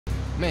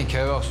Me and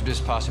Kerbox were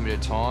just passing a bit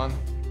of time,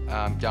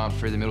 going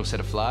through the middle set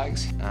of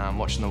flags,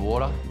 watching the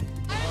water. I remember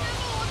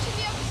watching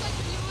the episode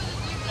when you were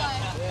the new guy.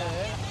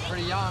 Yeah,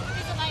 pretty young.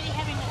 There's a lady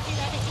having a fit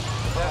over here.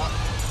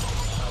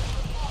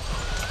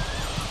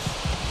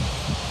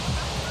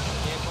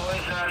 Yeah,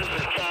 boys, this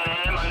is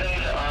Can-Am. I need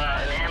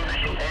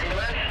an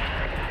ambulance.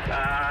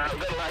 I've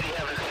got a lady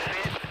having a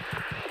fit.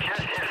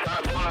 Just in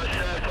front of us,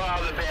 so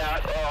far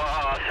about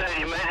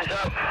 30 metres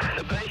up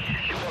the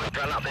beach. She might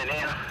run up there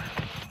now.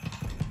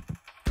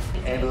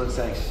 Ambulance,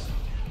 thanks.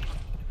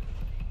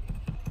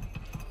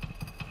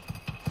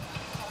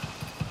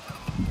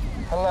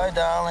 Hello,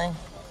 darling.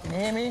 Can you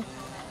hear me?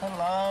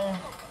 Hello.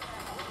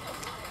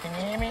 Can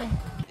you hear me?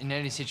 In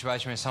any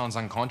situation where someone's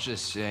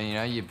unconscious, you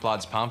know, your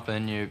blood's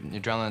pumping, your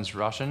adrenaline's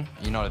rushing,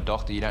 you're not a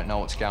doctor, you don't know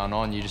what's going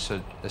on, you just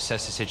sort of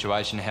assess the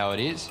situation how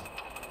it is.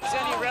 Is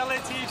there any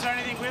relatives or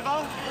anything with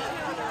her?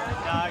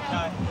 No,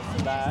 okay.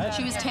 Bad.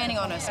 She was turning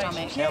on her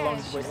stomach. How long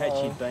had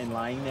she been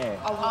laying there?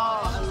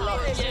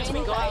 Since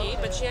we got here,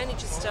 but she only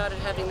just started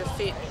having the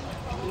fit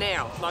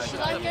now. Like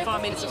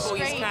 5 minutes before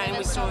you came,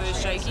 we saw her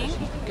shaking.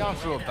 Going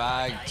through a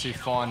bag to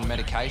find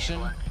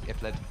medication,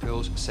 epileptic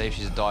pills, see if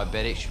she's a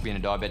diabetic, she'd be in a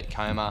diabetic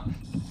coma.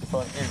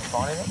 Essential,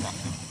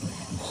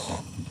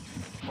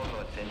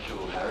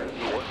 Harry.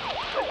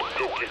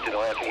 Just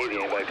deny I can hear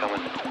the ambo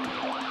coming.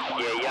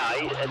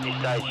 Yeah, at this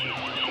stage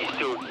she's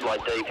still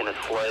like deep in a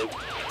sleep.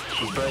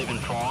 She's breathing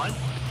fine.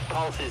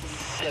 Pulse is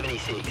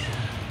 76.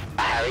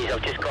 Harry's,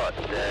 I've just got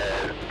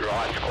the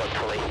riot squad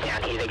police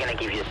down here. They're going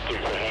to give us a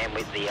hand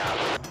with the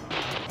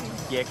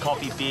Yeah,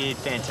 coffee, beer,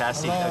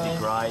 fantastic. That'd be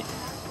great.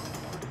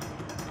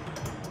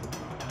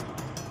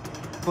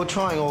 We're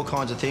trying all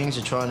kinds of things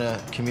and trying to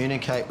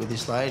communicate with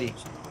this lady.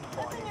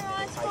 Open your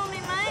eyes for me,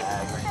 mate.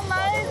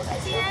 Hello,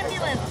 it's the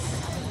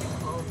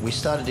ambulance. We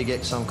started to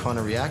get some kind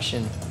of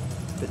reaction,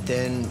 but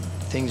then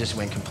things just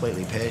went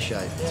completely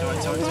pear-shaped. It's all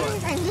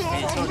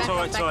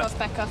right.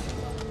 Back off.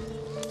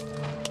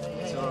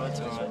 It's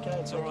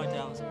all right,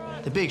 darling.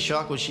 The big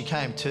shock was she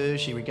came to,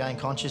 she regained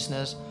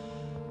consciousness,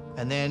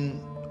 and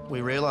then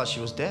we realised she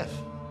was deaf.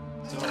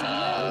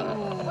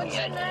 What's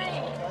your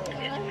name?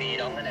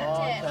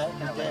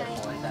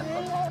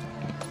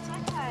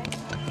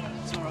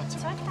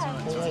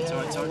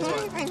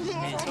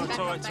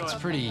 It's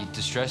pretty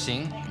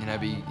distressing, you know,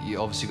 but you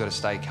obviously got to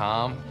stay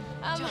calm.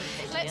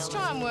 Let's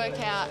try and work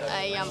out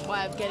a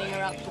way of getting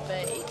her up the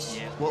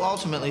beach. Well,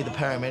 ultimately, the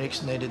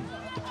paramedics needed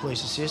the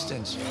police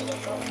assistance.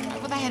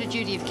 Well, they had a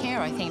duty of care,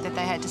 I think, that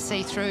they had to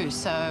see through.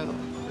 So,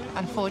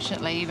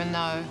 unfortunately, even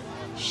though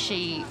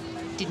she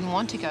didn't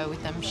want to go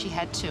with them, she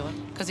had to.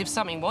 Because if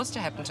something was to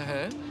happen to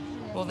her,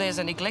 well, there's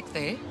a neglect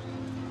there.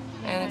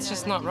 And it's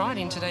just not right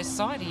in today's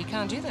society. You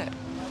can't do that.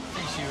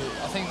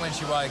 I think when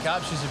she woke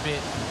up, she was a bit,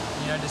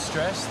 you know,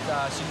 distressed.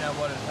 She didn't know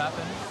what had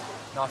happened.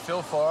 And I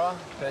feel for her,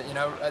 but, you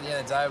know, at the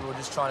end of the day, we're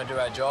just trying to do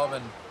our job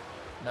and,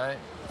 you know,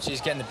 she's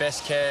getting the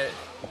best care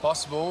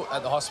possible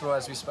at the hospital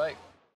as we speak.